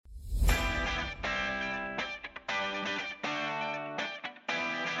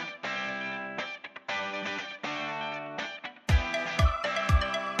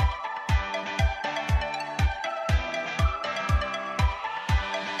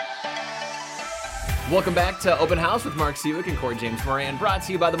Welcome back to Open House with Mark Seawick and Corey James Moran, brought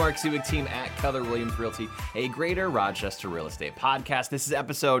to you by the Mark Seawick team at Keller Williams Realty, a Greater Rochester real estate podcast. This is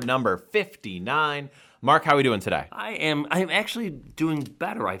episode number 59. Mark, how are we doing today? I'm actually doing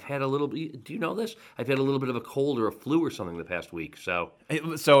better. I've had a little bit, do you know this? I've had a little bit of a cold or a flu or something the past week, so.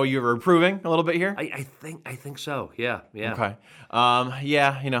 So you're improving a little bit here? I think so, yeah. Okay.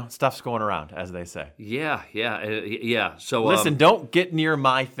 Stuff's going around, as they say. Yeah. So listen, don't get near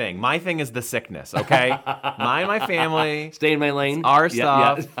my thing. My thing is the sickness, okay? Mine and my family. Stay in my lane. Our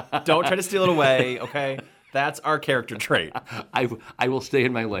stuff. Yeah. Don't try to steal it away, okay? That's our character trait. I will stay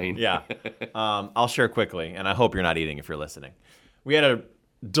in my lane. Yeah. I'll share quickly, and I hope you're not eating if you're listening. We had a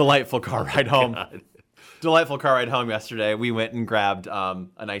delightful car ride home. Delightful car ride home yesterday. We went and grabbed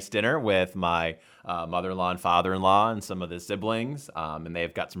a nice dinner with my mother-in-law and father-in-law and some of the siblings, and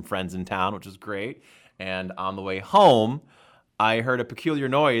they've got some friends in town, which is great. And on the way home, I heard a peculiar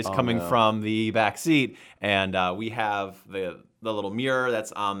noise coming from the back seat, and we have the little mirror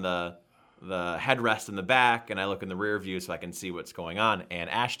that's on the headrest in the back, and I look in the rear view so I can see what's going on. And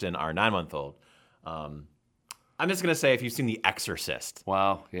Ashton, our 9-month-old, I'm just going to say if you've seen The Exorcist.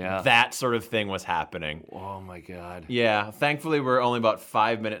 Wow, yeah. That sort of thing was happening. Oh, my God. Yeah, thankfully we're only about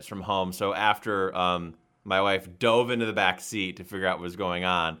 5 minutes from home, so after my wife dove into the back seat to figure out what was going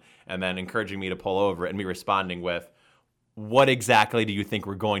on, and then encouraging me to pull over and me responding with, what exactly do you think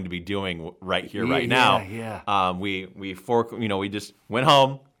we're going to be doing right here, right now? Yeah. We just went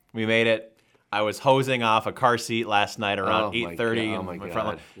home. We made it. I was hosing off a car seat last night around 8:30. Oh my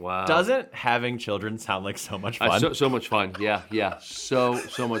God! Wow! Doesn't having children sound like so much fun? So much fun. Yeah. So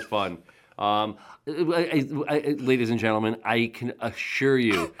much fun. Ladies and gentlemen, I can assure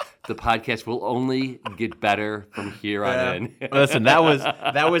you, the podcast will only get better from here on in. Listen, that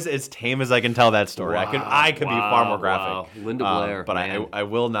was as tame as I can tell that story. Wow, I could be far more graphic. Wow. Linda Blair, but man. I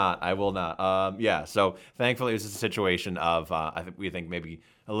will not. So thankfully, it was a situation of we think maybe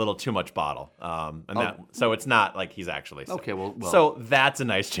a little too much bottle, so it's not like he's actually sick. Okay. Well, so that's a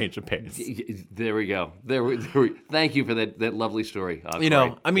nice change of pace. There we go. Thank you for that lovely story.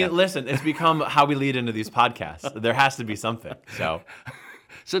 Listen, it's become how we lead into these podcasts. There has to be something.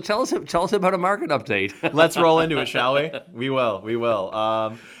 So tell us about a market update. Let's roll into it, shall we? We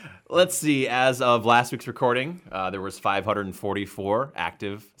will. Let's see. As of last week's recording, there was 544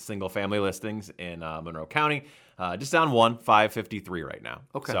 active single-family listings in Monroe County. Just down 553 right now.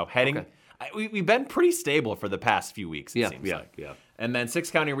 Okay. So heading. Okay. We've been pretty stable for the past few weeks, it seems like. Yeah. And then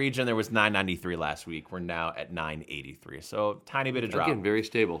 6-county region, there was 993 last week. We're now at 983. So tiny bit of drop. Again, very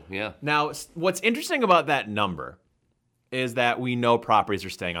stable, yeah. Now, what's interesting about that number is that we know properties are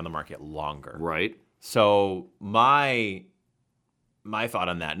staying on the market longer. Right. So my thought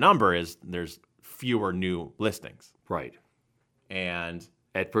on that number is there's fewer new listings. Right. And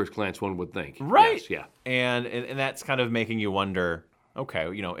at first glance, one would think. Right. Yes, yeah. And that's kind of making you wonder, okay,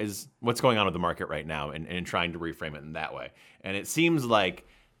 is what's going on with the market right now and trying to reframe it in that way. And it seems like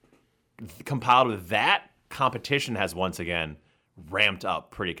compiled with that, competition has once again ramped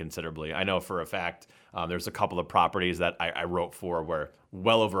up pretty considerably. I know for a fact there's a couple of properties that I wrote for where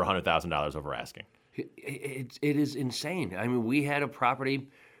well over $100,000 over asking. It is insane. I mean, we had a property,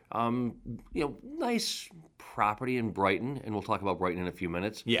 nice property in Brighton, and we'll talk about Brighton in a few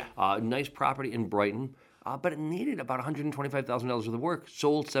minutes. Yeah. Nice property in Brighton, but it needed about $125,000 worth of work.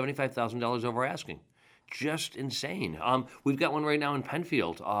 Sold $75,000 over asking. Just insane. We've got one right now in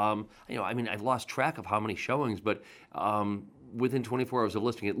Penfield. I've lost track of how many showings, but within 24 hours of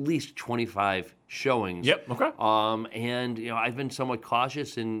listing, at least 25 showings. Yep. Okay. I've been somewhat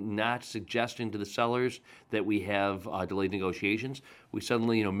cautious in not suggesting to the sellers that we have delayed negotiations. We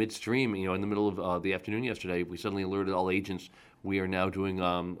suddenly, midstream, in the middle of the afternoon yesterday, we suddenly alerted all agents we are now doing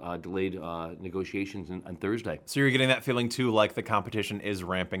delayed negotiations on Thursday. So you're getting that feeling too, like the competition is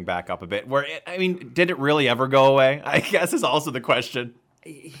ramping back up a bit. Did it really ever go away? I guess is also the question.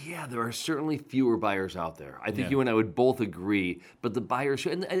 Yeah, there are certainly fewer buyers out there. I think you and I would both agree. But the buyers,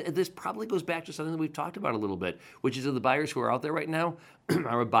 and this probably goes back to something that we've talked about a little bit, which is that the buyers who are out there right now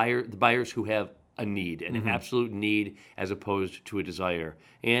are the buyers who have a need, an absolute need, as opposed to a desire,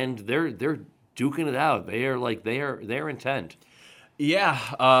 and they're duking it out. They're intent.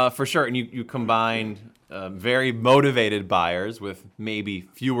 Yeah, for sure. And you combine very motivated buyers with maybe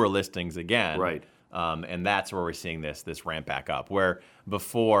fewer listings again, right? And that's where we're seeing this ramp back up. Where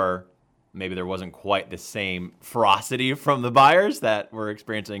before, maybe there wasn't quite the same ferocity from the buyers that we're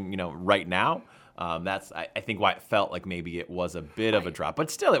experiencing, right now. I think why it felt like maybe it was a bit of a drop, but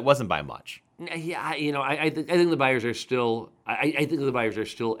still, it wasn't by much. Yeah, I think the buyers are still. I think the buyers are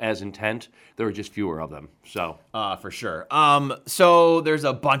still as intent. There are just fewer of them. So For sure. So there's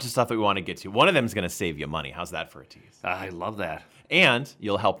a bunch of stuff that we want to get to. One of them is going to save you money. How's that for a tease? I love that. And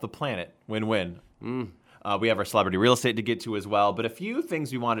you'll help the planet. Win-win. We have our celebrity real estate to get to as well, but a few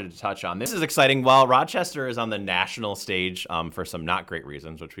things we wanted to touch on. This is exciting. Well, Rochester is on the national stage for some not great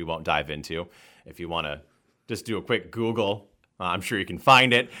reasons, which we won't dive into. If you want to just do a quick Google, I'm sure you can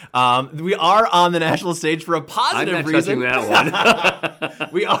find it. We are on the national stage for a positive I'm not reason. touching that one.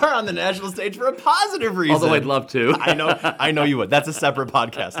 We are on the national stage for a positive reason. Although I'd love to. I know you would. That's a separate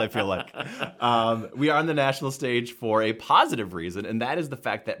podcast, I feel like. We are on the national stage for a positive reason, and that is the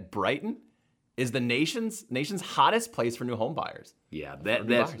fact that Brighton is the nation's hottest place for new home buyers. Yeah,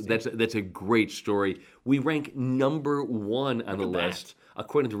 that's a great story. We rank number one on the list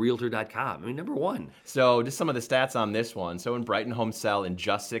according to Realtor.com. I mean, number one. So just some of the stats on this one. So in Brighton, homes sell in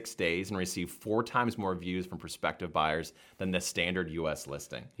just 6 days and receive 4 times more views from prospective buyers than the standard U.S.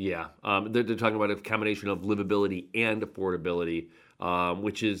 listing. Yeah, they're talking about a combination of livability and affordability,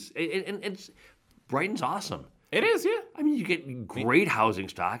 which is it's Brighton's awesome. It is, yeah. I mean, you get great housing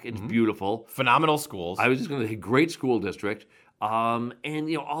stock. It's beautiful. Phenomenal schools. I was just going to say great school district. And,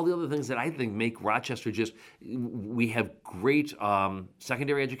 all the other things that I think make Rochester we have great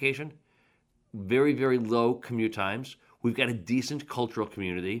secondary education, very, very low commute times. We've got a decent cultural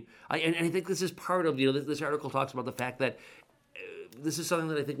community. And I think this is part of, this article talks about the fact that this is something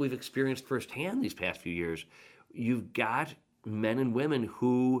that I think we've experienced firsthand these past few years. You've got men and women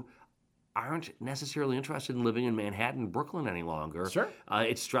who aren't necessarily interested in living in Manhattan, Brooklyn any longer. Sure.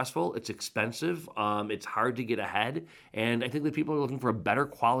 It's stressful, it's expensive, it's hard to get ahead, and I think that people are looking for a better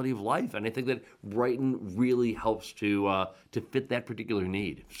quality of life, and I think that Brighton really helps to fit that particular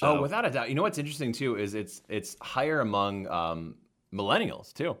need. So, without a doubt. You know what's interesting, too, is it's higher among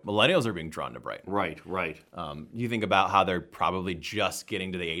millennials, too. Millennials are being drawn to Brighton. Right. You think about how they're probably just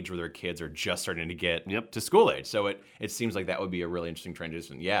getting to the age where their kids are just starting to get to school age. So it seems like that would be a really interesting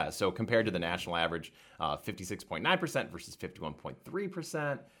transition. Yeah, so compared to the national average, 56.9% versus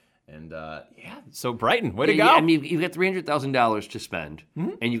 51.3%. And so Brighton, way to go. I mean, you've got $300,000 to spend,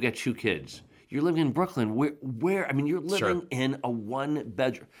 and you've got 2 kids. You're living in Brooklyn, where I mean, you're living in a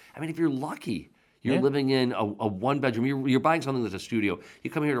 1-bedroom. I mean, if you're lucky, you're living in a 1-bedroom. You're buying something that's a studio. You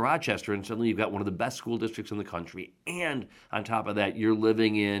come here to Rochester, and suddenly you've got one of the best school districts in the country. And on top of that, you're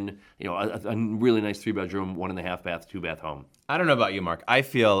living in a really nice 3-bedroom, 1.5 bath, 2-bath home. I don't know about you, Mark. I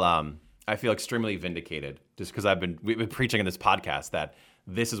feel extremely vindicated just because we've been preaching in this podcast that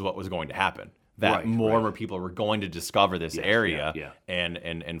this is what was going to happen. That more and more people were going to discover this area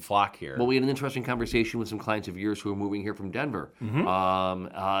and flock here. Well, we had an interesting conversation with some clients of yours who are moving here from Denver.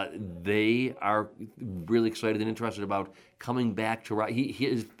 They are really excited and interested about coming back to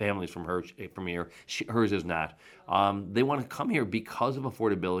his family's from here. Hers is not. They want to come here because of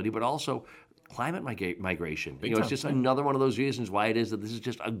affordability, but also climate migration. It's just another one of those reasons why it is that this is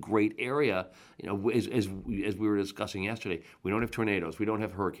just a great area. As we were discussing yesterday, we don't have tornadoes, we don't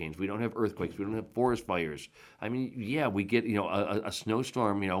have hurricanes, we don't have earthquakes, we don't have forest fires. I mean, we get a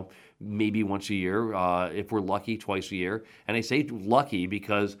snowstorm, maybe once a year, if we're lucky, twice a year. And I say lucky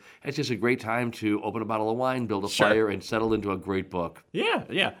because it's just a great time to open a bottle of wine, build a fire, and settle into a great book.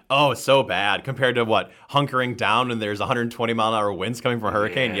 Yeah. Oh, so bad compared to what? Hunkering down when there's 120-mile-an-hour winds coming from a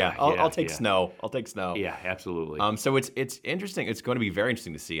hurricane? I'll take snow. I'll take snow. Yeah, absolutely. So it's interesting. It's going to be very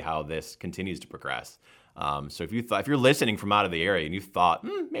interesting to see how this continues to progress. So if you're listening from out of the area and you thought,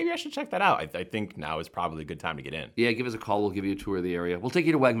 maybe I should check that out, I think now is probably a good time to get in. Yeah, give us a call. We'll give you a tour of the area. We'll take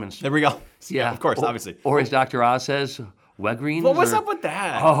you to Wegmans. There we go. Yeah, of course, obviously. Or as Dr. Oz says, Wegreens. Well, what's up with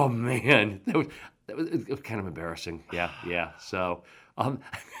that? Oh, man. It was kind of embarrassing. Yeah. So,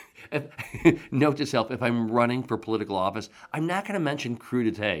 note to self, if I'm running for political office, I'm not going to mention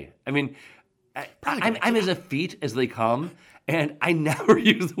crudité. I mean, I'm as effete as they come, and I never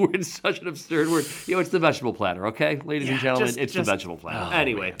use the word, such an absurd word. It's the vegetable platter, okay? Ladies and gentlemen, it's the vegetable platter.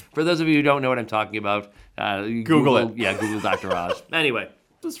 Anyway, for those of you who don't know what I'm talking about, Google it. Yeah, Google Dr. Oz. Anyway.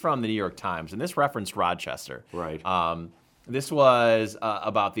 This is from the New York Times, and this referenced Rochester. Right. This was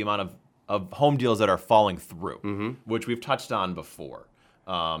about the amount of home deals that are falling through, which we've touched on before.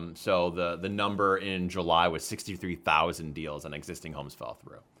 So the number in July was 63,000 deals on existing homes fell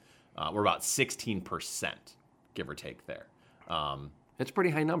through. We're about 16%, give or take there. That's a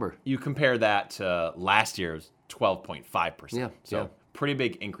pretty high number. You compare that to last year's 12.5%. Yeah. So pretty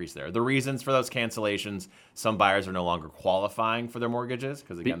big increase there. The reasons for those cancellations, some buyers are no longer qualifying for their mortgages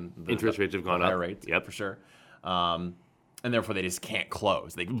because, again, interest rates have gone up. Rates, for sure. and therefore they just can't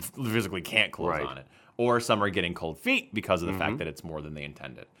close. They physically can't close Right. on it. Or some are getting cold feet because of the fact that it's more than they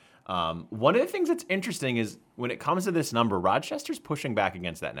intended. One of the things that's interesting is when it comes to this number, Rochester's pushing back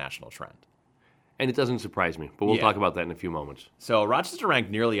against that national trend. And it doesn't surprise me, but we'll talk about that in a few moments. So Rochester ranked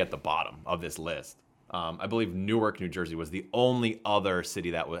nearly at the bottom of this list. I believe Newark, New Jersey was the only other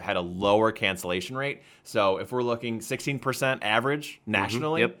city that had a lower cancellation rate. So if we're looking 16% average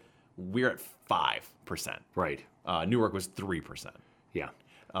nationally, Yep. we're at 5%. Right. Newark was 3%. Yeah.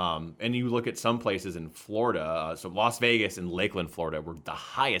 And you look at some places in Florida, so Las Vegas and Lakeland, Florida, were the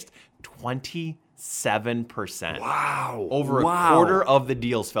highest, 27%. Wow. Over a quarter of the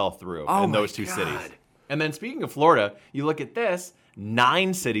deals fell through in those two cities. God. And then speaking of Florida, you look at this,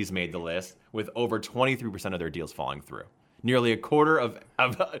 9 cities made the list with over 23% of their deals falling through. Nearly a quarter of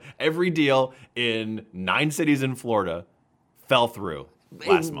every deal in 9 cities in Florida fell through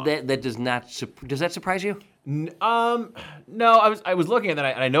last month. That does not. Does that surprise you? No, I was looking at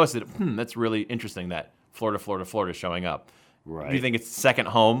that and I noticed that that's really interesting that Florida is showing up. Right. Do you think it's second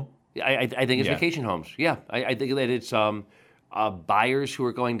home? I think it's vacation homes. Yeah, I think that it's buyers who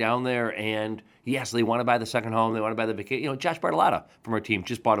are going down there, and yes, they want to buy the second home. They want to buy the vacation. Josh Bartolotta from our team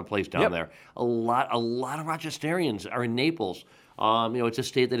just bought a place down there. A lot of Rochesterians are in Naples. It's a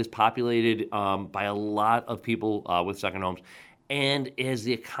state that is populated by a lot of people with second homes. And as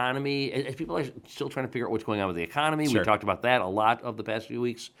the economy, as people are still trying to figure out what's going on with the economy, we talked about that a lot of the past few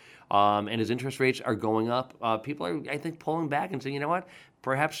weeks. And as interest rates are going up, people are, I think, pulling back and saying, you know what,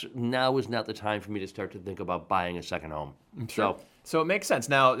 perhaps now is not the time for me to start to think about buying a second home. Sure. So it makes sense.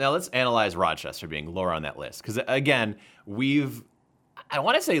 Now let's analyze Rochester being lower on that list. Because, again, I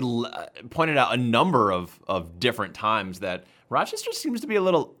want to say, pointed out a number of different times that Rochester seems to be a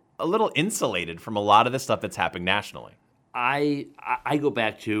little insulated from a lot of the stuff that's happening nationally. I go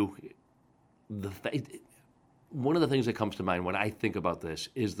back to one of the things that comes to mind when I think about this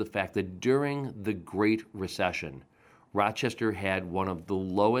is the fact that during the Great Recession, Rochester had one of the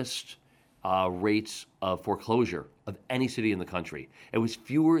lowest rates of foreclosure of any city in the country. It was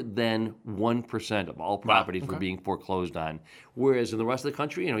fewer than 1% of all properties were being foreclosed on. Whereas in the rest of the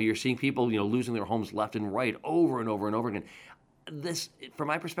country, you're seeing people, losing their homes left and right over and over and over again. This, from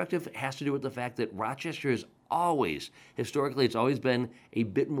my perspective, has to do with the fact that Rochester is historically, it's always been a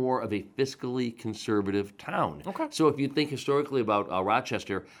bit more of a fiscally conservative town. Okay. So if you think historically about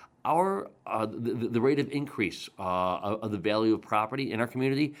Rochester, the rate of increase of the value of property in our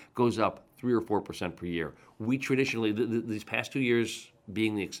community goes up 3 or 4% per year. We traditionally, these past 2 years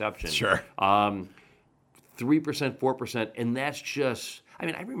being the exception, 3%, 4%, and that's just.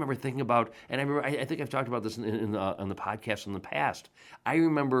 I remember thinking about, and I think I've talked about this on the podcast in the past. I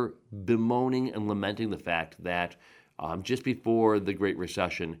remember bemoaning and lamenting the fact that just before the Great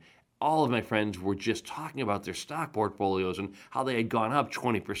Recession, all of my friends were just talking about their stock portfolios and how they had gone up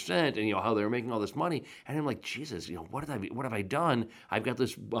 20%, and how they were making all this money. And I'm like, Jesus, what have I done? I've got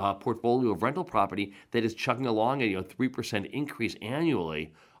this portfolio of rental property that is chugging along at 3% increase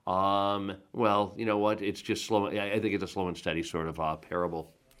annually. Well, you know what? It's just slow. I think it's a slow and steady sort of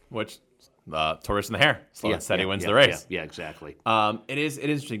parable. Which, tortoise and the hare, slow and steady wins the race. Yeah, exactly. It is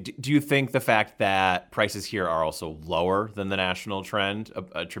interesting. Do you think the fact that prices here are also lower than the national trend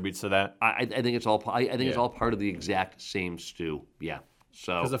attributes to that? I think it's all. I think it's all part of the exact same stew. Yeah.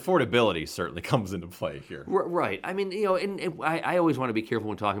 So because affordability certainly comes into play here. Right. I always want to be careful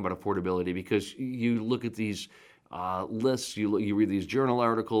when talking about affordability because you look at these. Lists, you read these journal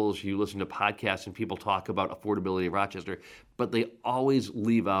articles, you listen to podcasts, and people talk about affordability of Rochester, but they always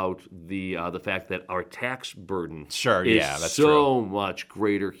leave out the fact that our tax burden is that's so true. much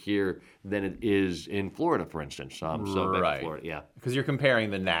greater here than it is in Florida, for instance. So back to Florida, yeah. Because you're comparing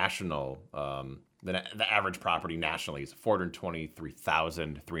the national, the average property nationally is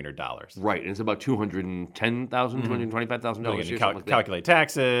 $423,300. Right, and it's about $210,000, $225,000. You calculate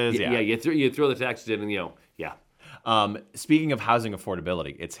taxes. Yeah, you throw the taxes in, and yeah. Speaking of housing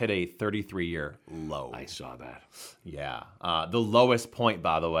affordability, it's hit a 33-year low. I saw that. Yeah. The lowest point,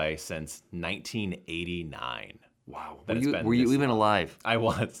 by the way, since 1989. Wow. Were you even alive? I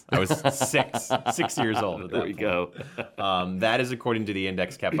was. I was 6 years old at that There we go. That is according to the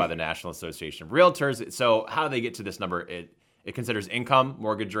index kept by the National Association of Realtors. So how they get to this number, it considers income,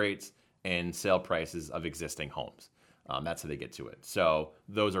 mortgage rates, and sale prices of existing homes. That's how they get to it. So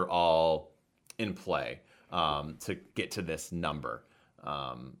those are all in play. To get to this number.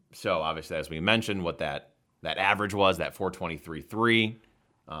 So obviously, as we mentioned, what that average was, that 423.3.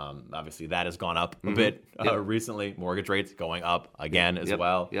 Obviously, that has gone up a bit recently. Mortgage rates going up again as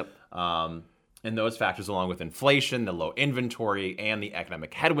well. Yep. And those factors, along with inflation, the low inventory, and the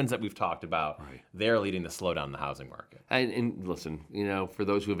economic headwinds that we've talked about, they're leading the slowdown in the housing market. And listen, for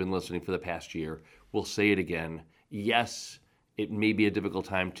those who have been listening for the past year, we'll say it again. Yes, it may be a difficult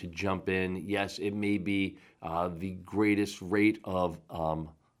time to jump in. Yes, it may be the greatest rate of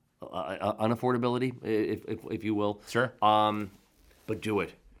unaffordability, if you will. Sure. But do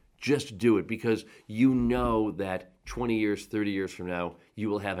it. Just do it, because you know that 20 years, 30 years from now, you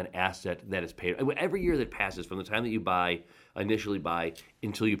will have an asset that is paid. Every year that passes from the time that you initially buy,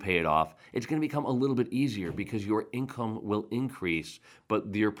 until you pay it off, it's going to become a little bit easier because your income will increase,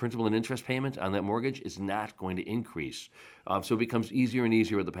 but your principal and interest payment on that mortgage is not going to increase. So it becomes easier and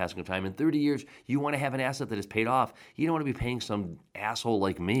easier with the passing of time. In 30 years, you want to have an asset that is paid off. You don't want to be paying some asshole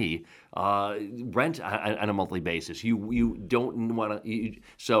like me rent on a monthly basis. You don't want to.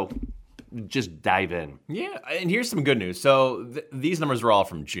 So just dive in. Yeah, and here's some good news. So these numbers are all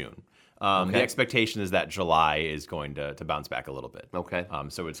from June. The expectation is that July is going to bounce back a little bit. Okay.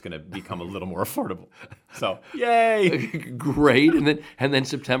 So it's going to become a little more affordable. So yay! Great. And then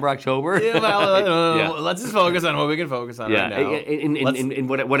September, October. Yeah, well, let's just focus on what we can focus on right now. And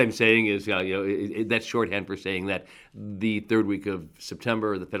what I'm saying is, that's shorthand for saying that the third week of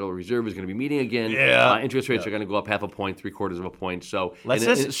September, the Federal Reserve is going to be meeting again. Yeah. Interest rates are going to go up 0.5 point, 0.75 of a point. So let's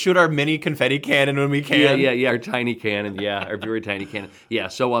just shoot our mini confetti cannon when we can. Yeah, our tiny cannon. Yeah, our very tiny cannon. Yeah.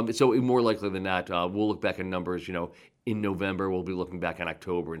 So more likely than not, we'll look back at numbers. In November, we'll be looking back on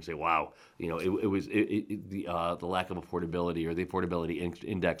October and say, wow, it was the lack of affordability, or the affordability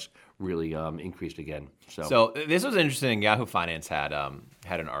index really increased again. So this was interesting. Yahoo Finance had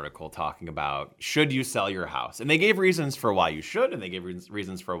an article talking about, should you sell your house? And they gave reasons for why you should, and they gave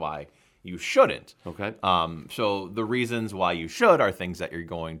reasons for why you shouldn't. Okay. So the reasons why you should are things that you're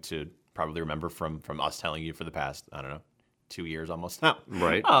going to probably remember from us telling you for the past, 2 years almost now.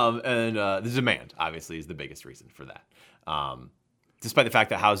 Right. And the demand, obviously, is the biggest reason for that. Despite the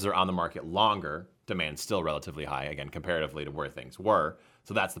fact that houses are on the market longer, demand's still relatively high, again, comparatively to where things were.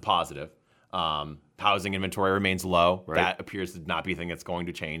 So that's the positive. Housing inventory remains low. Right. That appears to not be a thing that's going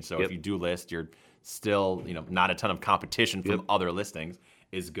to change. So if you do list, you're still, not a ton of competition from other listings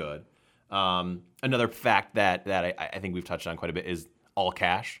is good. Another fact that I think we've touched on quite a bit is all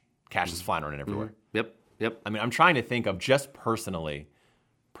cash. Cash is flying around everywhere. Yep. I mean, I'm trying to think of just personally,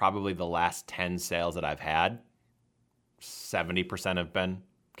 probably the last 10 sales that I've had, 70% have been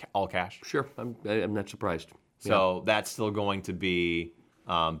all cash. Sure, I'm not surprised. So that's still going to be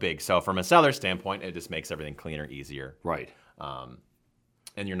big. So from a seller standpoint, it just makes everything cleaner, easier. Right. And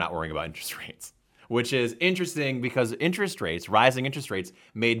you're not worrying about interest rates, which is interesting because rising interest rates,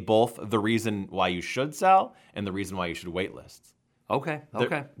 made both the reason why you should sell and the reason why you should wait lists. Okay.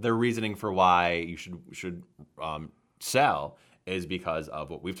 The reasoning for why you should sell is because of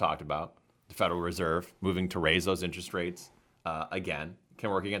what we've talked about. The Federal Reserve moving to raise those interest rates again can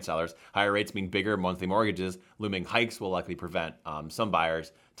work against sellers. Higher rates mean bigger monthly mortgages. Looming hikes will likely prevent some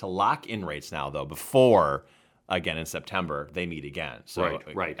buyers to lock in rates now, though, before, again, in September, they meet again. So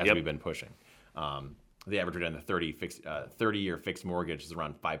right. As we've been pushing. The average rate on the 30-year fixed mortgage is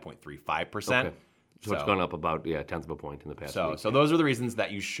around 5.35%. Okay. So it's gone up about, 1/10 of a point in the past week. So those are the reasons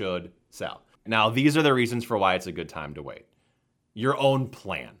that you should sell. Now, these are the reasons for why it's a good time to wait. Your own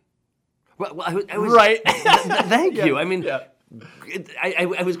plan. Well, I was, right. Thank you. I mean,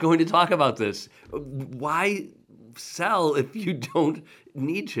 I was going to talk about this. Why sell if you don't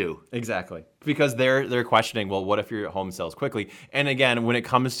need to? Exactly. Because they're questioning, well, what if your home sells quickly? And again, when it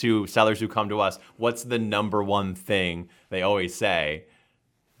comes to sellers who come to us, what's the number one thing they always say?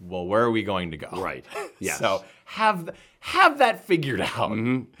 Well, where are we going to go? Right. Yes. So have that figured out.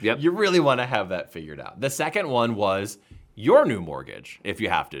 Mm-hmm. Yep. You really want to have that figured out. The second one was your new mortgage, if you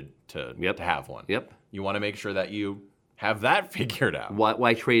have to have one. Yep. You want to make sure that you have that figured out.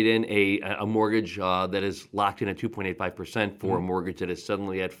 Why trade in a mortgage that is locked in at 2.85% for a mortgage that is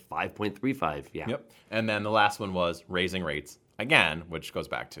suddenly at 5.35? Yeah. Yep. And then the last one was raising rates. Again, which goes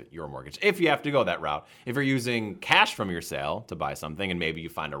back to your mortgage. If you have to go that route, if you're using cash from your sale to buy something and maybe you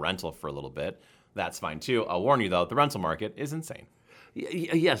find a rental for a little bit, that's fine too. I'll warn you though, the rental market is insane.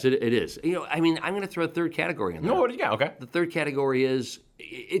 Yes, it is. I'm going to throw a third category in there. No, what do you got? Okay. The third category is,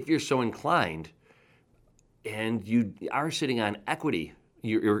 if you're so inclined and you are sitting on equity,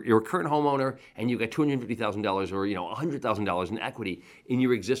 you're a current homeowner and you've got $250,000 or $100,000 in equity in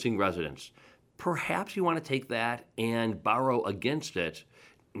your existing residence. Perhaps you want to take that and borrow against it,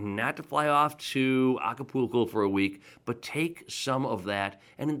 not to fly off to Acapulco for a week, but take some of that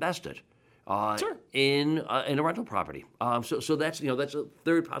and invest it. Sure. in a rental property. So that's that's a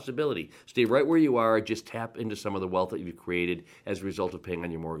third possibility. Stay right where you are. Just tap into some of the wealth that you've created as a result of paying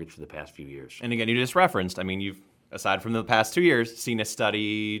on your mortgage for the past few years. And again, you just referenced, I mean, you've, aside from the past 2 years, seen a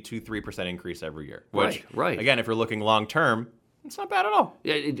steady 2-3% increase every year. Which, Right. again, if you're looking long term, it's not bad at all.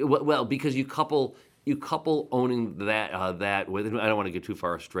 Yeah, well, because you couple owning that with, I don't want to get too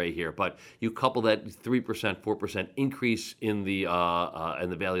far astray here, but you couple that 3%, 4% increase in the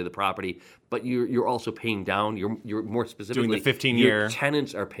value of the property, but you're also paying down. You're more specifically doing the 15-year. Your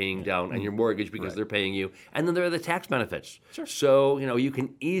tenants are paying down on your mortgage because they're paying you, and then there are the tax benefits. Sure. So you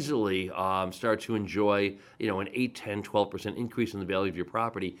can easily start to enjoy an 8, 10, 12% increase in the value of your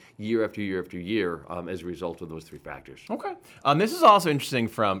property year after year after year as a result of those three factors. Okay. This is also interesting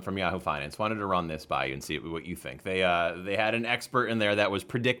from Yahoo Finance. Wanted to run this by you and see what you think. They had an expert in there that was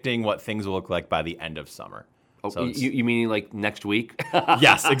predicting what things will look like by the end of summer. Oh, so you meaning like next week?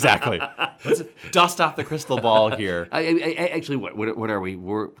 Yes, exactly. Let's dust off the crystal ball here. Actually, what are we?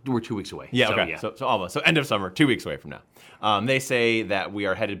 We're 2 weeks away. Yeah, so, okay. So almost. So end of summer, 2 weeks away from now. They say that we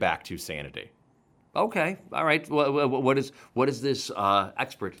are headed back to sanity. Okay. All right. What is this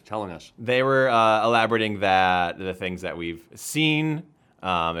expert telling us? They were elaborating that the things that we've seen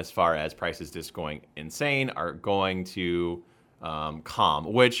as far as prices just going insane are going to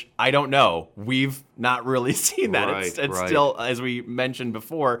calm, which I don't know. We've not really seen that. Right, It's still, as we mentioned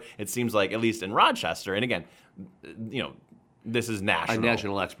before, it seems like, at least in Rochester, and again, this is national. A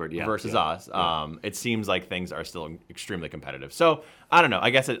national expert, yeah. Versus yeah, us. yeah. It seems like things are still extremely competitive. So, I don't know.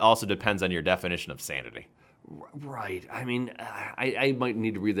 I guess it also depends on your definition of sanity. Right. I mean, I might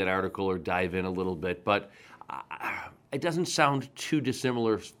need to read that article or dive in a little bit, but it doesn't sound too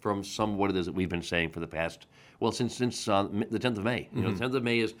dissimilar from some what it is that we've been saying for the past, well, since the 10th of May. The 10th of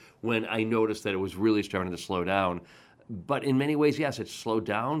May is when I noticed that it was really starting to slow down. But in many ways, yes, it's slowed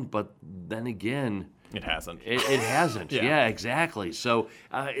down, but then again... It hasn't. It hasn't. Yeah, exactly. So,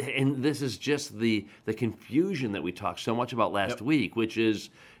 and this is just the confusion that we talked so much about last week, which is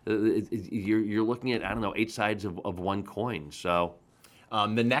you're looking at, 8 sides of one coin. So...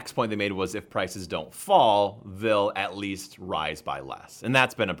 the next point they made was if prices don't fall, they'll at least rise by less. And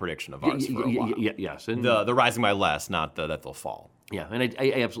that's been a prediction of ours for a while. Yes. And the rising by less, not that they'll fall. Yeah, and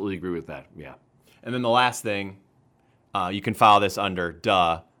I absolutely agree with that. Yeah. And then the last thing, you can file this under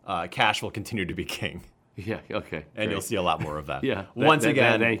cash will continue to be king. Yeah, okay. And you'll see a lot more of that. Yeah. Once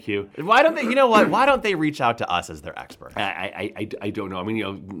again, thank you. Why don't they, why don't they reach out to us as their experts? I don't know. I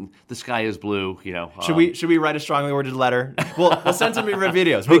mean, the sky is blue, Should we write a strongly worded letter? We'll send some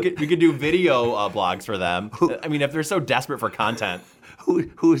videos. We could do video blogs for them. I mean, if they're so desperate for content.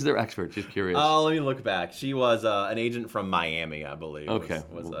 Who is their expert? Just curious. Oh, let me look back. She was an agent from Miami, I believe. Okay.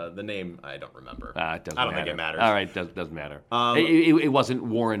 Was the name? I don't remember. It doesn't I don't matter. think it matters. All right, doesn't matter. It wasn't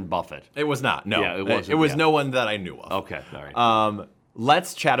Warren Buffett. It was not. No. Yeah, it wasn't. It was no one that I knew of. Okay. All right.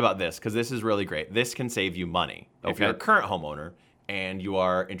 Let's chat about this because this is really great. This can save you money if Okay. you're a current homeowner and you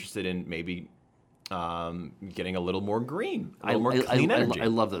are interested in maybe getting a little more green, a little more clean energy. I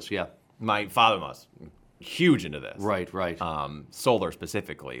love this. Yeah. My father-in-law huge into this. Right. Solar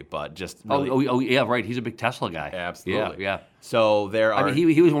specifically, but just really, Oh, yeah, right. He's a big Tesla guy. absolutely. Yeah. So there are. I mean,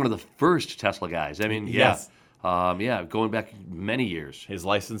 he was one of the first Tesla guys. I mean, Yes. going back many years. his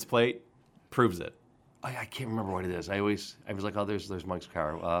license plate proves it. I can't remember what it is. I was like, oh, there's Mike's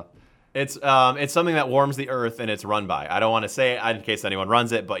car. It's something that warms the earth and it's run by. I don't want to say it in case anyone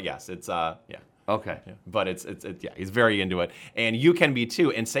runs it, but yes, it's yeah. Okay. Yeah. But it's he's very into it, and you can be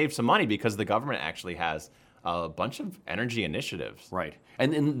too, and save some money because the government actually has a bunch of energy initiatives. Right,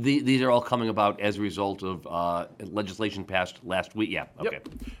 and these are all coming about as a result of legislation passed last week. Yeah. Okay. Yep.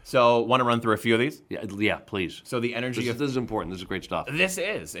 So, want to run through a few of these? Yeah. Please. So the energy. This is important. This is great stuff. This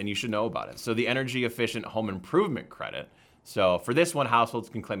is, and you should know about it. So the energy efficient home improvement credit. So for this one, households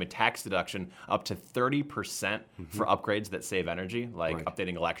can claim a tax deduction up to 30% for upgrades that save energy, like Right.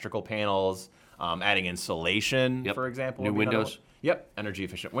 updating electrical panels, adding insulation, Yep. for example. New would be another windows. one. Yep, energy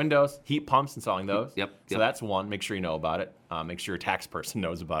efficient windows, heat pumps, installing those. Yep, So yep. that's one. Make sure you know about it. Make sure your tax person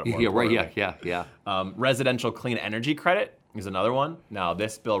knows about it. More Yeah. Right. importantly. Yeah. Residential clean energy credit is another one. Now,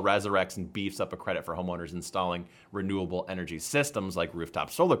 this bill resurrects and beefs up a credit for homeowners installing renewable energy systems like rooftop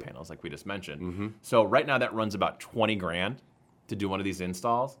solar panels, like we just mentioned. So right now, that runs about $20,000 to do one of these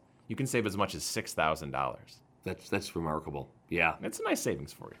installs. You can save as much as $6,000. That's remarkable. Yeah. It's a nice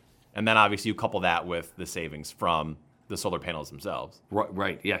savings for you. And then obviously you couple that with the savings from the solar panels themselves.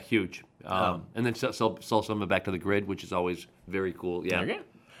 Right. Yeah. Huge. And then sell some of it back to the grid, which is always very cool. Yeah. There you go.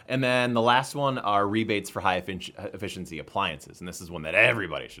 And then the last one are rebates for high efficiency appliances. And this is one that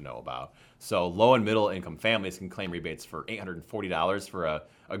everybody should know about. So low and middle income families can claim rebates for $840 for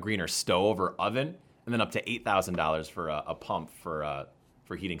a a greener stove or oven, and then up to $8,000 for a pump for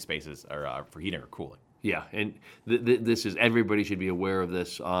heating spaces or for heating or cooling. Yeah, and this is, everybody should be aware of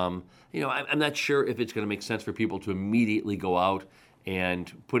this. I'm not sure if it's going to make sense for people to immediately go out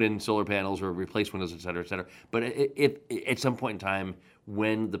and put in solar panels or replace windows, et cetera, et cetera. But if at some point in time,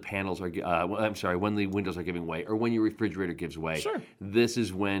 when the panels are, when the windows are giving way, or when your refrigerator gives way, Sure. this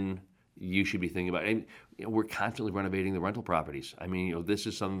is when you should be thinking about it. And we're constantly renovating the rental properties. I mean, this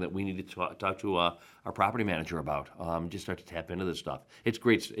is something that we need to talk to our property manager about. Just start to tap into this stuff. It's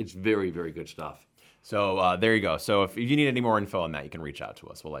great. It's very, very good stuff. So there you go. So if you need any more info on that, you can reach out to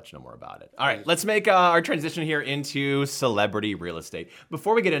us. We'll let you know more about it. All right, let's make our transition here into celebrity real estate.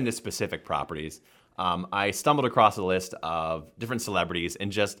 Before we get into specific properties, I stumbled across a list of different celebrities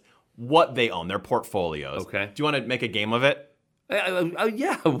and just what they own, their portfolios. Okay. Do you want to make a game of it?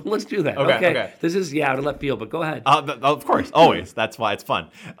 Yeah, let's do that. Okay. This is out of left field, but go ahead. Of course, always. That's why it's fun.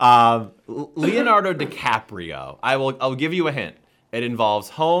 Leonardo DiCaprio. I'll give you a hint. It involves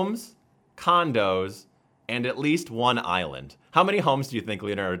homes, condos, and at least one island. How many homes do you think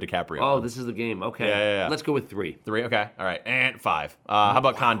Leonardo DiCaprio owns? Oh, this is the game. Okay. Yeah. Let's go with 3. 3? Okay. All right. And 5. How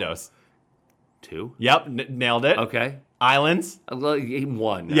about condos? 2. Yep. Nailed it. Okay. Islands?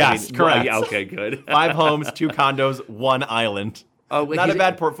 1. Yes, correct. Yeah, okay, good. 5 homes, 2 condos, 1 island. Oh, Not a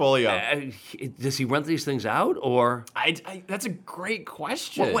bad portfolio. Does he rent these things out, or? That's a great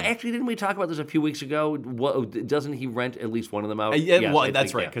question. Well, actually, didn't we talk about this a few weeks ago? Doesn't he rent at least one of them out?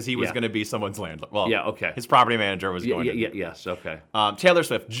 That's right, because he was going to be someone's landlord. Well, yeah, okay. His property manager was going to. Yes, okay. Taylor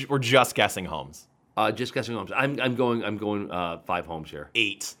Swift. We're just guessing homes. Just guessing homes. I'm going 5 homes here.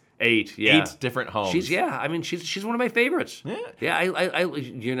 8. 8, yeah. 8 different homes. She's one of my favorites. Yeah.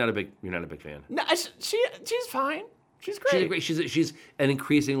 You're not a big fan. No, she's fine. She's great. She's an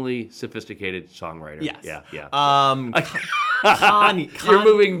increasingly sophisticated songwriter. Yes. Yeah. Kanye. You're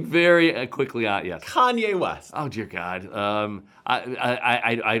moving very quickly out. Yes. Kanye West. Oh dear God.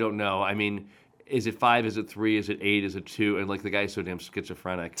 I don't know. I mean, is it 5? Is it 3? Is it 8? Is it 2? And like the guy's so damn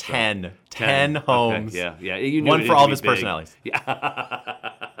schizophrenic. So. 10 homes. Okay. Yeah. You knew one for all of his personalities. Yeah.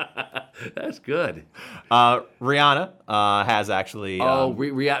 That's good. Rihanna has actually.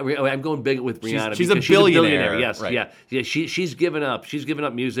 I'm going big with Rihanna. She's a billionaire. Yes, right. yeah. She's given up. She's given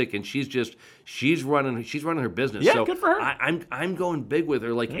up music, and she's running her business. Yeah, so good for her. I'm going big with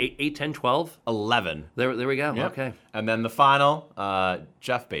her. Like 8, 10, 12, 11. There we go. Yep. Okay. And then the final,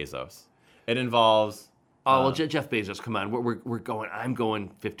 Jeff Bezos. It involves. Jeff Bezos. Come on, we're going. I'm going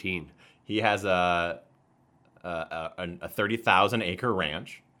 15. He has a 30,000 acre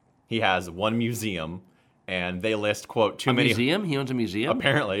ranch. He has 1 museum, and they list, quote, too many... museum? He owns a museum?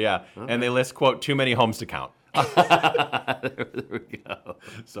 Apparently, yeah. Okay. And they list, quote, too many homes to count. There we go.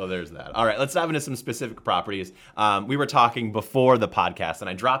 So there's that. All right, let's dive into some specific properties. We were talking before the podcast, and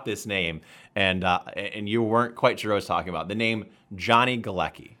I dropped this name, and you weren't quite sure what I was talking about. The name Johnny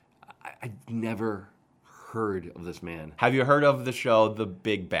Galecki. I've never heard of this man. Have you heard of the show The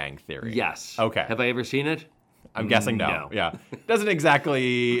Big Bang Theory? Yes. Okay. Have I ever seen it? I'm guessing no. Yeah. It's not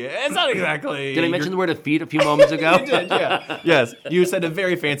exactly. Did I mention the word of feet a few moments ago? You did, yeah. Yes. You said a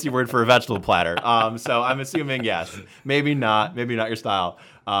very fancy word for a vegetable platter. So I'm assuming yes. Maybe not your style.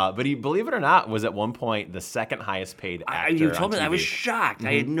 But he, believe it or not, was at one point the second highest paid actor. You told me on that. TV. I was shocked. Mm-hmm.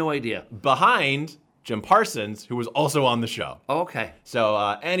 I had no idea. Behind Jim Parsons, who was also on the show. Oh, okay. So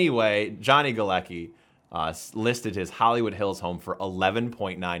anyway, Johnny Galecki listed his Hollywood Hills home for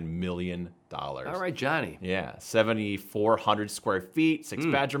 $11.9 million. All right, Johnny. Yeah, 7,400 square feet, 6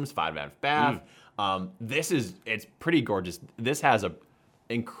 bedrooms, 5.5 bath. It's pretty gorgeous. This has it's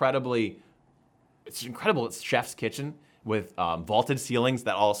incredible. It's chef's kitchen with vaulted ceilings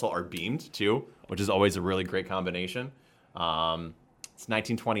that also are beamed too, which is always a really great combination. It's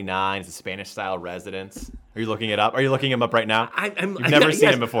 1929. It's a Spanish-style residence. Are you looking it up? Are you looking him up right now? You've never seen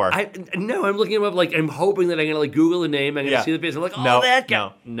him before. No, I'm looking him up. Like I'm hoping that I'm gonna like Google the name. I'm gonna see the face. I'm like, that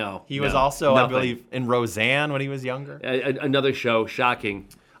guy. No. He was also, I believe, in Roseanne when he was younger. Another show, shocking.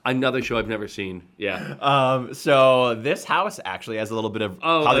 Another show I've never seen. Yeah. So this house actually has a little bit of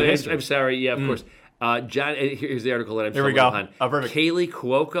Hollywood history. I'm sorry. Yeah, of course. John, here's the article that I'm. Here we go. Perfect. Kaylee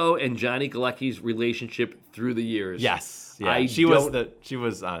Cuoco and Johnny Galecki's relationship through the years. Yes. Yeah. She was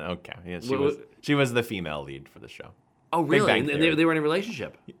okay. Yeah, she was the female lead for the show. Oh, really? And they were in a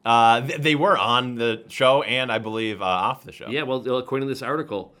relationship? They were on the show and I believe off the show. Yeah, well, according to this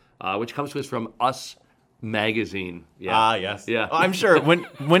article, which comes to us from Us Magazine. Yeah. Ah, yes. Yeah. Oh, I'm sure.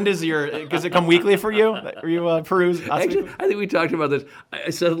 When does it come weekly for you? Or you peruse? Actually, I think we talked about this. I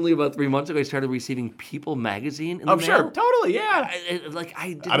suddenly, about 3 months ago, I started receiving People magazine in the mail. Sure. Totally, yeah. I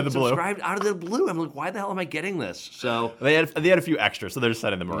didn't Out of the blue. subscribe out of the blue. I'm like, why the hell am I getting this? So They had a few extras, so they're just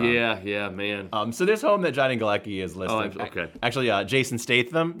sending them around. yeah, man. So this home that Johnny Galecki is listing. Okay. Actually, Jason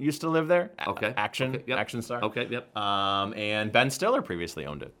Statham used to live there. Okay. Action Okay, yep. action star. Okay, yep. And Ben Stiller previously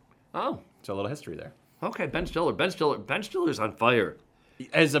owned it. Oh, So a little history there. okay. Ben Stiller's on fire.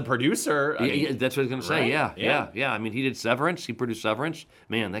 As a producer, I mean, Yeah, that's what I was going to say. Right? Yeah. I mean, he did Severance. He produced Severance.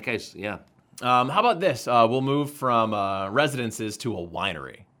 Man, that guy's, yeah. how about this? We'll move from residences to a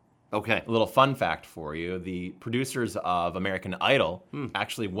winery. Okay. A little fun fact for you: the producers of American Idol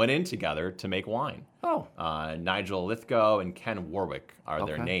actually went in together to make wine. Oh. Nigel Lithgow and Ken Warwick are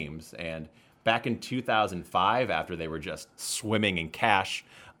their Okay. names. And back in 2005, after they were just swimming in cash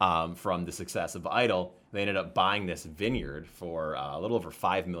from the success of Idol, they ended up buying this vineyard for a little over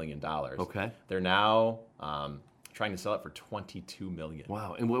 $5 million. Okay. They're now trying to sell it for $22 million.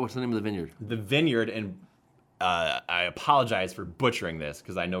 Wow. And what's the name of the vineyard? The vineyard, and I apologize for butchering this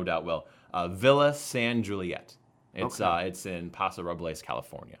because I no doubt will. Villa San Juliet. It's in Paso Robles,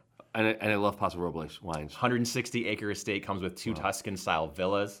 California. And I love Paso Robles wines. 160-acre estate, comes with two Tuscan-style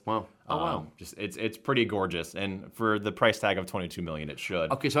villas. Wow. Oh, wow. Just it's pretty gorgeous, and for the price tag of $22 million, it should.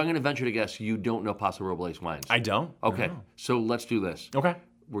 Okay, so I'm going to venture to guess you don't know Paso Robles wines. I don't. Okay, No. so let's do this. Okay.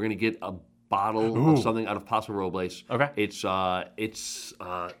 We're going to get a bottle of something out of Paso Robles. Okay. It's south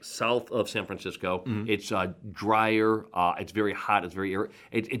of San Francisco. Mm-hmm. It's drier. It's very hot. It's very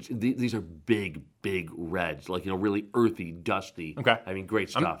these are big reds, like really earthy, dusty. Okay. I mean, great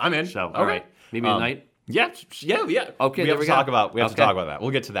stuff. I'm in. So Okay. all right, maybe a night. Yeah. Okay, We have there to we talk go. about. We have to Okay. talk about that.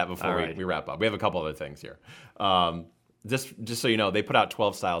 We'll get to that before All we, right. we wrap up. We have a couple other things here. Just so you know, they put out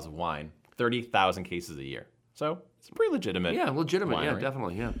 12 styles of wine, 30,000 cases a year. So it's pretty legitimate. Yeah, legitimate. Yeah, winery.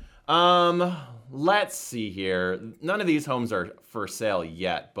 definitely. Yeah. Let's see here. None of these homes are for sale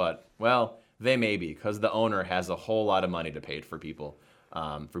yet, but, well, they may be because the owner has a whole lot of money to pay for people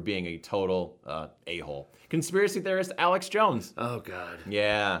for being a total a-hole. Conspiracy theorist Alex Jones. Oh God.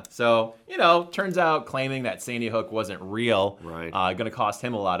 Yeah. So, turns out claiming that Sandy Hook wasn't real, Right. Going to cost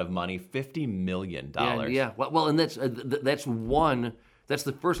him a lot of money, $50 million. Yeah. Well, and that's one. That's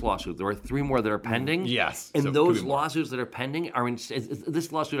the first lawsuit. There are 3 more that are pending. Yes. And So it those could be more. lawsuits that are pending are in.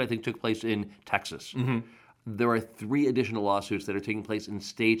 This lawsuit, I think, took place in Texas. Mm-hmm. There are 3 additional lawsuits that are taking place in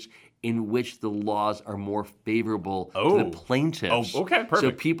states in which the laws are more favorable to the plaintiffs. Oh, okay, perfect.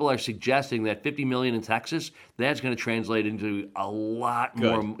 So people are suggesting that $50 million in Texas, that's going to translate into a lot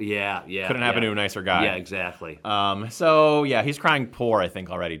more. Yeah. Couldn't happen to a nicer guy. Yeah, exactly. So, yeah, he's crying poor, I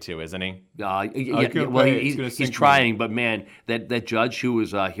think, already, too, isn't he? Well, it's gonna he's sink me. trying, but man, that judge who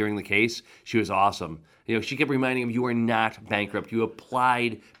was hearing the case, she was awesome. She kept reminding him, "You are not bankrupt. You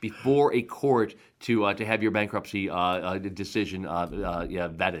applied before a court to have your bankruptcy decision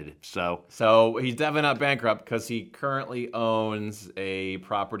vetted." So he's definitely not bankrupt because he currently owns a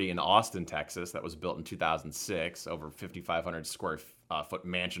property in Austin, Texas, that was built in 2006, over 5,500 square foot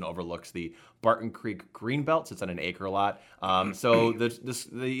mansion overlooks the Barton Creek Greenbelt. So it's on an acre lot. So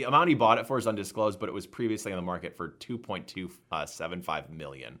the amount he bought it for is undisclosed, but it was previously on the market for $2.275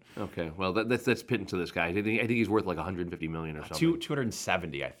 million. Okay, well that's pitting to this guy. I think he's worth like $150 million or something.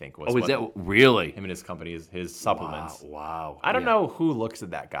 270, I think, was Oh, is what that really? him and his company, his supplements. Wow. I don't know who looks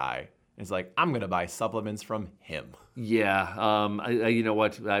at that guy. It's like, I'm going to buy supplements from him. Yeah, you know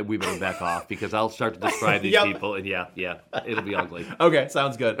what? We better back off because I'll start to describe these Yep. people, and yeah, it'll be ugly. Okay,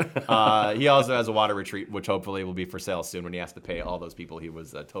 sounds good. He also has a water retreat, which hopefully will be for sale soon when he has to pay all those people he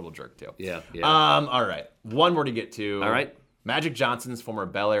was a total jerk to. Yeah. All right. One more to get to. All right. Magic Johnson's former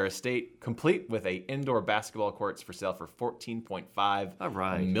Bel Air estate, complete with a indoor basketball courts for sale for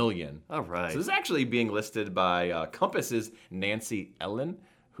 $14.5 million. All right. So this is actually being listed by Compass's Nancy Ellen,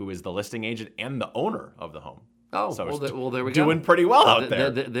 who is the listing agent and the owner of the home. Oh, So it's well, there we go. doing pretty well out there.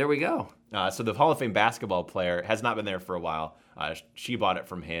 There we go. So the Hall of Fame basketball player has not been there for a while. She bought it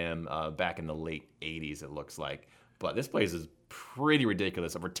from him back in the late 80s, it looks like. But this place is pretty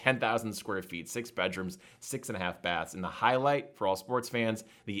ridiculous. Over 10,000 square feet, 6 bedrooms, 6.5 baths. And the highlight for all sports fans,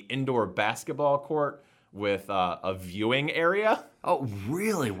 the indoor basketball court with a viewing area. Oh,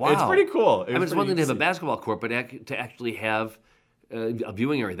 really? Wow. It's pretty cool. I mean, it's one thing to have a basketball court, but to actually have a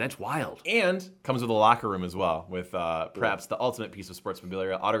viewing area, that's wild. And comes with a locker room as well, with perhaps the ultimate piece of sports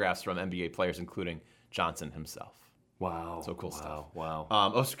memorabilia, autographs from NBA players, including Johnson himself. Wow. So cool stuff. Wow.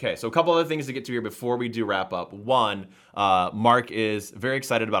 Okay, so a couple other things to get to here before we do wrap up. One, Mark is very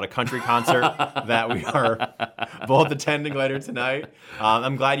excited about a country concert that we are both attending later tonight.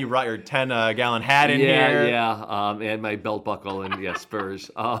 I'm glad you brought your 10-gallon hat in here. Yeah, and my belt buckle and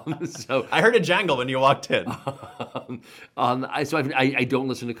Spurs. So I heard a jangle when you walked in. I don't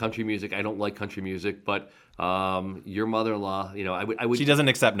listen to country music. I don't like country music, but your mother-in-law, I would. She doesn't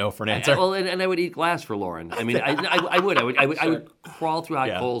accept no for an answer. And I would eat glass for Lauren. I mean, I would crawl through hot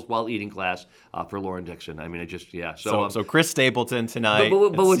coals while eating glass for Lauren Dixon. I mean, So Chris Stapleton tonight.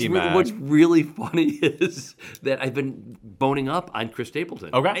 But what's really funny is that I've been boning up on Chris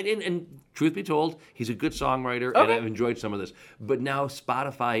Stapleton. Okay. And truth be told, he's a good songwriter, and I've enjoyed some of this. But now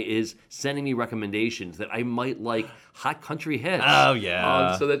Spotify is sending me recommendations that I might like hot country hits. Oh,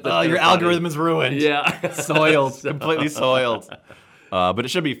 yeah. So that your algorithm is ruined. Yeah. Soiled. Completely soiled. But it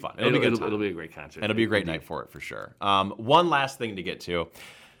should be fun. It'll be good. It'll be a great concert. It'll be a great night for it, for sure. One last thing to get to.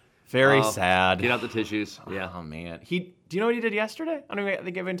 Very sad. Get out the tissues. Yeah. Oh, man. Do you know what he did yesterday? I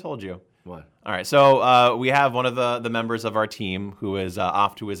think I even told you. What? All right. So we have one of the members of our team who is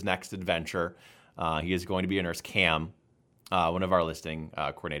off to his next adventure. He is going to be a nurse, Cam, one of our listing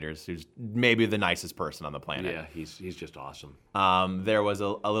coordinators, who's maybe the nicest person on the planet. Yeah, he's just awesome. There was a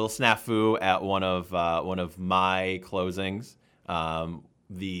little snafu at one of my closings.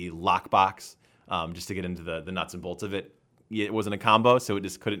 The lockbox, just to get into the nuts and bolts of it. It wasn't a combo, so it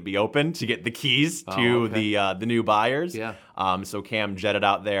just couldn't be opened to get the keys to the new buyers. Yeah. So Cam jetted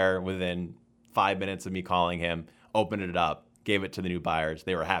out there within 5 minutes of me calling him, opened it up, gave it to the new buyers.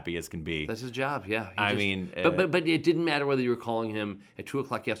 They were happy as can be. That's his job, yeah. But it didn't matter whether you were calling him at 2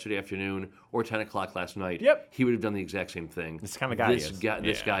 o'clock yesterday afternoon or 10 o'clock last night. Yep. He would have done the exact same thing. This kind of guy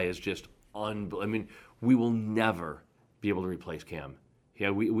This guy is just unbelievable. I mean, we will never be able to replace Cam.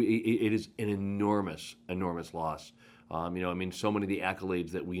 Yeah, it is an enormous loss. So many of the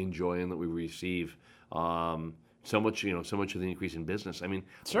accolades that we enjoy and that we receive, so much of the increase in business. I mean,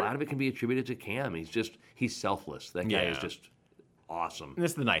 sure. A lot of it can be attributed to Cam. He's selfless. That guy is just awesome. And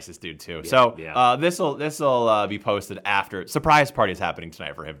this is the nicest dude too. This will be posted after. Surprise party is happening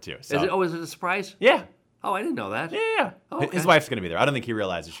tonight for him too. So. Is it a surprise? Yeah. Oh, I didn't know that. Yeah. Oh, okay. His wife's going to be there. I don't think he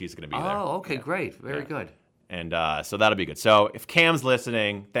realizes she's going to be there. Oh, okay, great. Very good. And so that'll be good. So if Cam's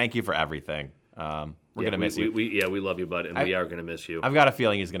listening, thank you for everything. We're going to miss you. We love you, bud, and we are going to miss you. I've got a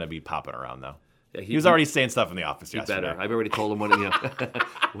feeling he's going to be popping around, though. Yeah, he was already saying stuff in the office yesterday. Better. I've already told him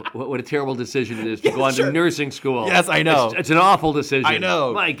what a terrible decision it is to go on to nursing school. Yes, I know. It's an awful decision. I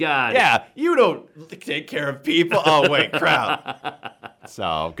know. My God. Yeah, you don't take care of people. Oh, wait, crap.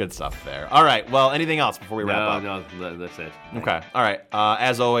 So, good stuff there. All right, well, anything else before we wrap up? No, that's it. Okay, all right.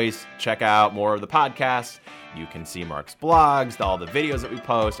 As always, check out more of the podcasts. You can see Mark's blogs, all the videos that we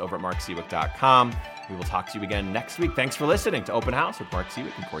post over at markseawick.com. We will talk to you again next week. Thanks for listening to Open House with Mark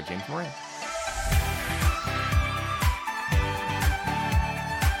Seawick and Corey James Moran.